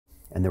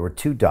And there were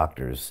two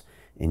doctors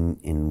in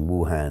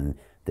Wuhan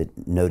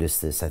that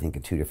noticed this, I think,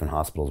 at two different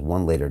hospitals.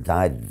 One later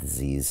died of the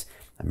disease.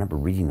 I remember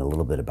reading a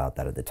little bit about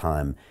that at the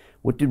time.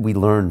 What did we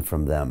learn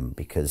from them?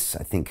 Because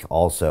I think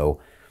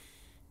also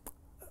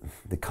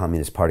the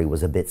Communist Party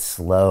was a bit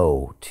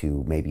slow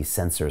to maybe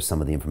censor some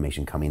of the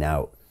information coming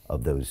out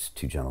of those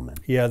two gentlemen.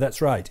 Yeah,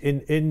 that's right.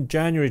 In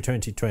January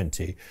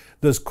 2020,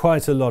 there's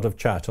quite a lot of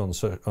chat on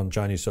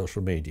Chinese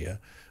social media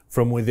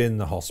from within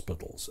the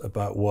hospitals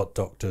about what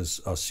doctors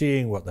are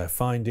seeing, what they're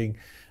finding,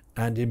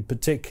 and in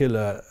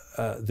particular,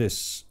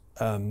 this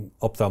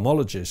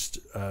ophthalmologist,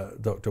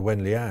 Dr.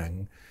 Wen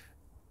Liang,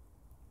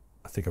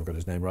 I think I've got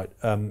his name right,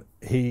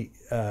 he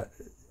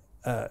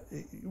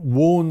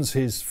warns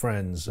his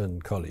friends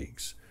and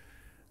colleagues,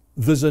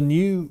 there's a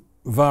new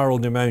viral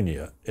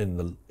pneumonia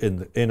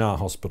in our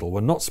hospital.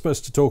 We're not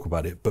supposed to talk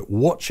about it, but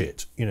watch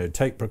it,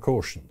 take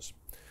precautions.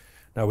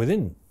 Now by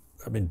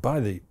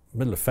the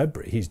middle of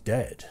February, he's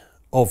dead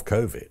of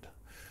COVID,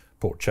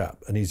 poor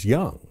chap, and he's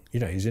young,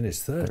 he's in his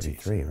 30s.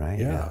 33, right?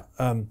 Yeah.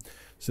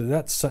 So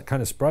that's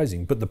kind of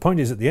surprising. But the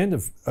point is, at the end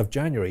of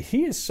January,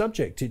 he is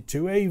subjected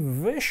to a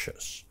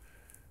vicious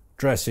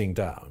dressing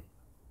down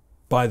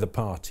by the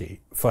party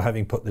for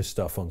having put this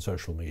stuff on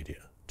social media,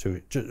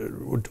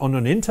 on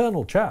an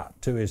internal chat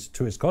to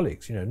his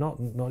colleagues. He's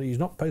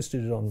not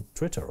posted it on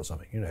Twitter or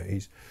something.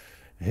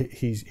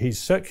 He's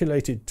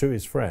circulated to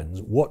his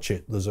friends. Watch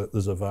it. There's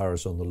a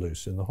virus on the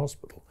loose in the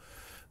hospital.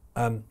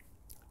 And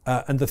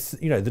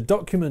the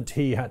document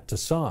he had to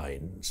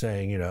sign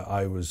saying,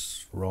 I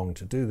was wrong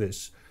to do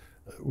this,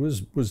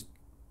 was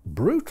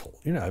brutal.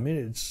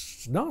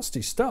 It's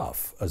nasty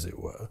stuff, as it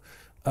were.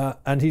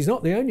 And he's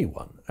not the only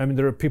one.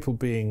 There are people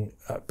being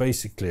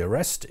basically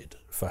arrested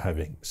for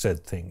having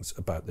said things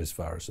about this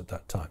virus at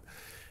that time.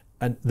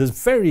 And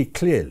there's very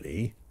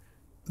clearly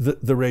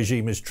that the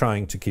regime is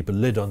trying to keep a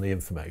lid on the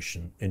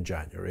information in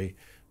January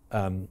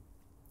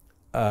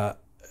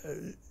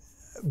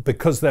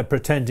because they're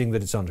pretending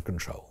that it's under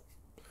control.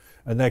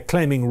 And they're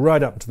claiming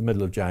right up to the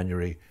middle of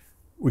January,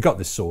 we got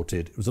this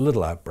sorted, it was a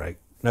little outbreak,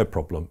 no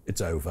problem, it's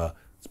over.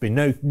 There's been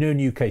no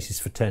new cases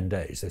for 10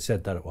 days. They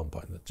said that at one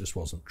point, that just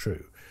wasn't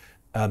true.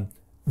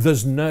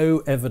 There's no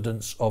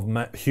evidence of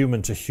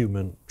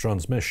human-to-human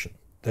transmission.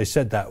 They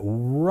said that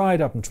right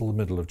up until the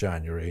middle of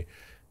January,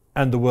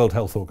 and the World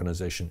Health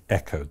Organization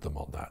echoed them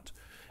on that.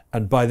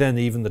 And by then,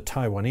 even the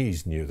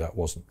Taiwanese knew that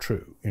wasn't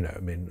true. There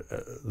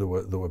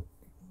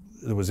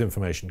was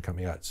information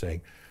coming out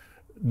saying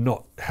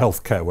not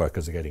healthcare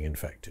workers are getting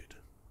infected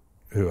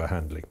who are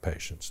handling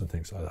patients and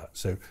things like that.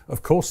 So,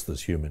 of course,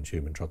 there's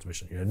human-to-human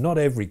transmission. Not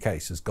every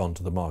case has gone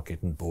to the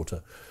market and bought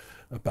a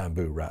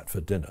bamboo rat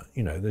for dinner.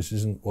 This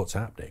isn't what's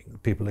happening.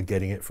 People are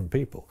getting it from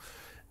people.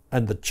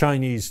 And the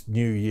Chinese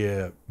New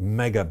Year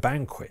mega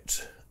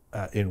banquet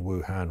in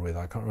Wuhan with,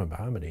 I can't remember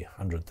how many,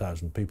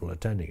 100,000 people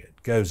attending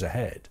it, goes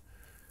ahead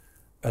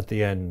at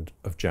the end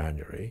of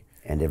January.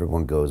 And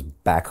everyone goes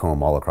back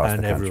home all across the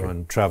country. And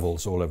everyone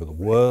travels all over the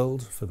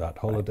world for that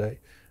holiday. Right.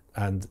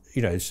 And,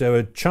 so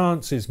a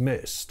chance is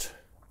missed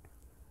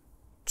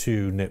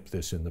to nip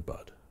this in the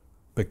bud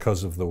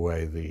because of the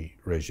way the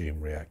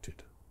regime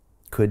reacted.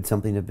 Could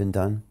something have been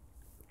done?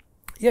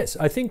 Yes,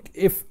 I think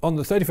if on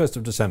the 31st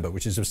of December,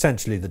 which is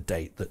essentially the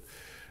date that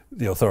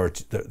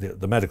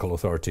the medical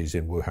authorities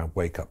in Wuhan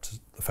wake up to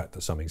the fact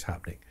that something's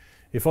happening,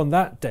 if on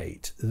that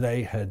date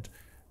they had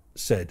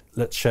said,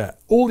 let's share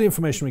all the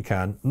information we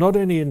can, not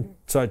only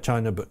inside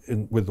China but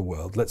with the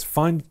world, let's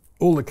find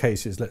all the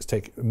cases, let's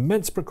take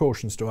immense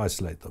precautions to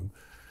isolate them,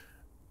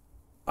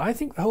 I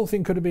think the whole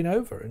thing could have been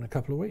over in a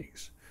couple of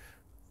weeks.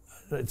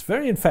 It's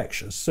very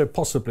infectious, so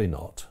possibly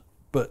not,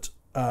 but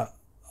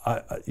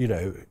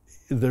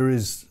there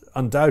is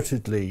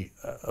undoubtedly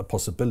a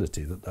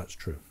possibility that that's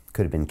true.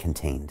 Could have been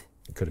contained.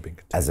 It could have been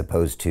contained. As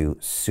opposed to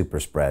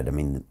super spread.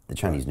 The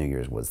Chinese New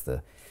Year's was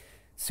the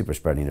super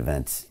spreading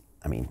event.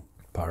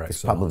 Par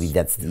excellence. Probably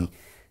that's the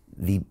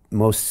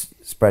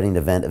most spreading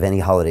event of any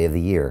holiday of the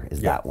year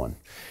is that one.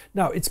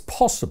 Now, it's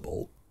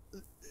possible,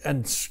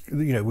 and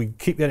we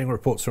keep getting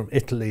reports from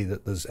Italy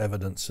that there's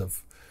evidence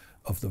of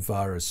the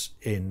virus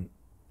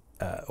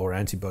or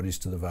antibodies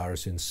to the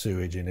virus in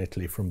sewage in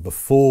Italy from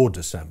before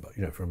December,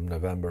 from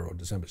November or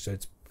December. So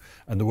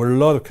and there were a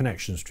lot of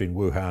connections between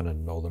Wuhan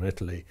and northern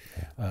Italy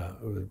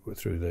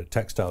through the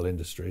textile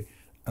industry.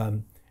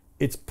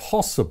 It's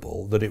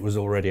possible that it was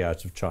already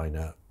out of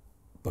China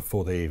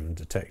before they even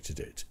detected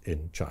it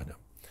in China.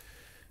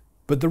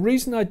 But the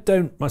reason I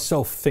don't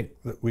myself think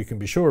that we can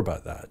be sure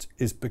about that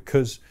is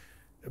because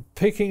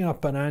picking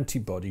up an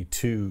antibody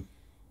to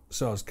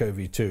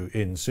SARS-CoV-2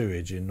 in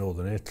sewage in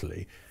northern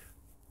Italy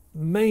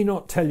may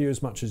not tell you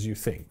as much as you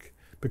think,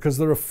 because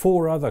there are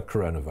 4 other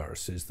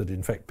coronaviruses that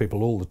infect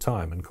people all the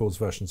time and cause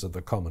versions of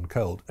the common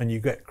cold, and you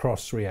get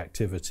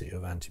cross-reactivity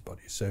of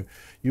antibodies. So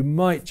you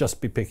might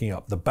just be picking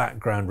up the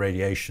background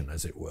radiation,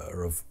 as it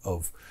were,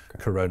 of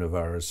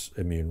coronavirus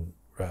immune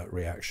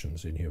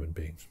reactions in human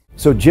beings.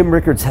 So Jim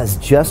Rickards has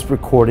just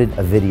recorded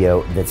a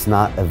video that's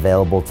not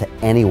available to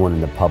anyone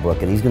in the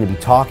public, and he's going to be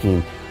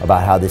talking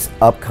about how this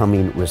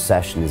upcoming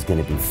recession is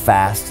going to be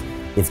fast,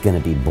 It's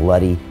going to be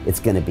bloody, it's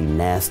going to be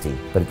nasty,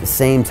 but at the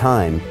same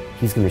time,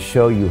 he's going to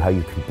show you how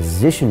you can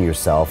position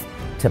yourself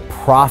to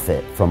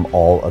profit from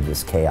all of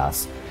this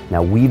chaos.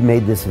 Now, we've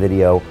made this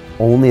video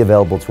only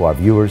available to our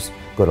viewers.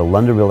 Go to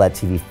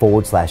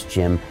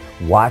londonreal.tv/Jim.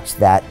 Watch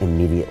that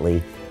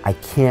immediately. I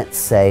can't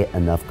say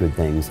enough good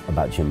things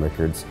about Jim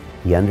Rickards.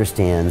 He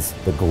understands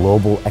the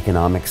global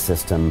economic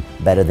system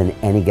better than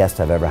any guest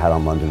I've ever had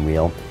on London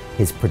Real.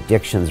 His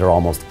predictions are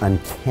almost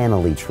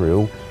uncannily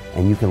true,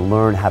 and you can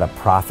learn how to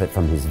profit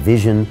from his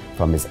vision,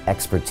 from his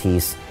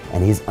expertise,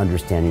 and his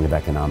understanding of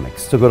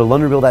economics. So go to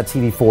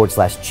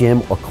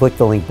londonreal.tv/Jim or click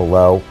the link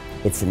below.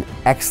 It's an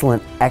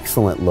excellent,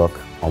 excellent look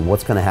on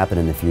what's going to happen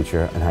in the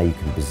future and how you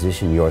can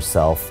position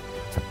yourself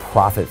to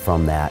profit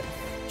from that.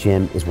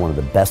 Jim is one of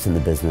the best in the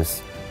business,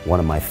 one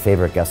of my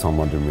favorite guests on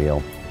London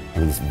Real,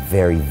 and he's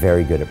very,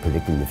 very good at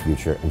predicting the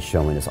future and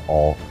showing us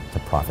all to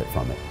profit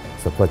from it.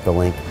 So click the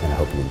link, and I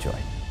hope you enjoy.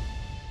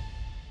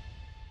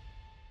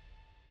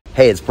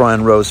 Hey, it's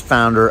Brian Rose,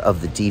 founder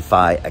of the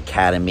DeFi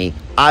Academy.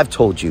 I've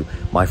told you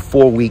my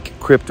 4-week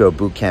crypto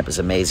bootcamp is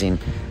amazing,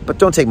 but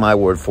don't take my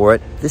word for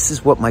it. This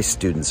is what my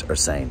students are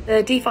saying.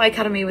 The DeFi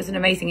Academy was an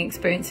amazing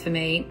experience for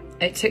me.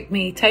 It took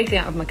me totally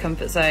out of my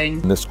comfort zone.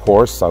 In this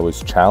course, I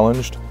was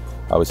challenged,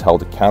 I was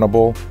held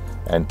accountable,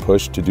 and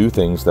pushed to do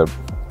things that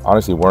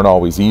honestly weren't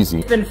always easy.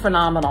 It's been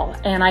phenomenal,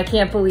 and I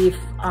can't believe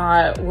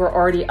we're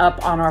already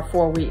up on our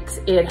 4 weeks.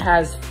 It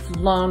has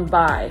flown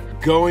by.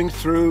 Going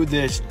through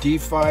this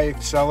DeFi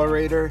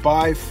accelerator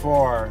by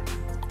far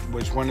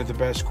was one of the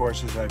best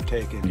courses I've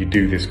taken. You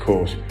do this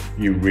course,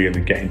 you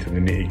really get into the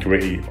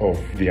nitty-gritty of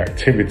the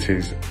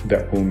activities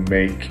that will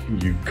make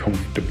you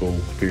comfortable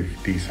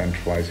with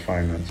decentralized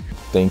finance.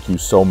 Thank you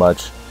so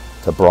much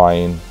to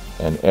Brian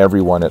and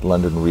everyone at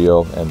London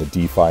Real and the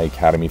DeFi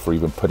Academy for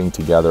even putting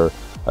together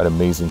an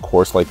amazing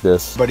course like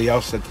this. Anybody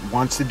else that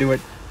wants to do it,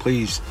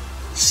 please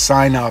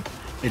sign up.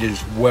 It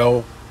is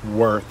well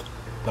worth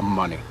the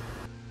money.